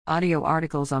Audio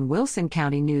articles on Wilson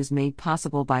County News made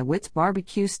possible by Witt's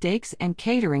Barbecue Steaks and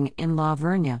Catering in La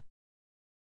Vernia.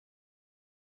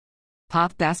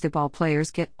 Pop basketball players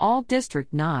get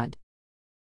all-district nod.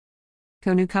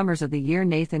 Co-newcomers of the year: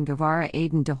 Nathan Guevara,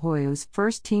 Aiden DeHoyos,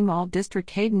 First Team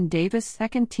All-District Hayden Davis,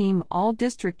 Second Team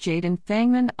All-District Jaden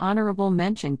Fangman, Honorable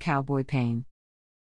Mention Cowboy Payne.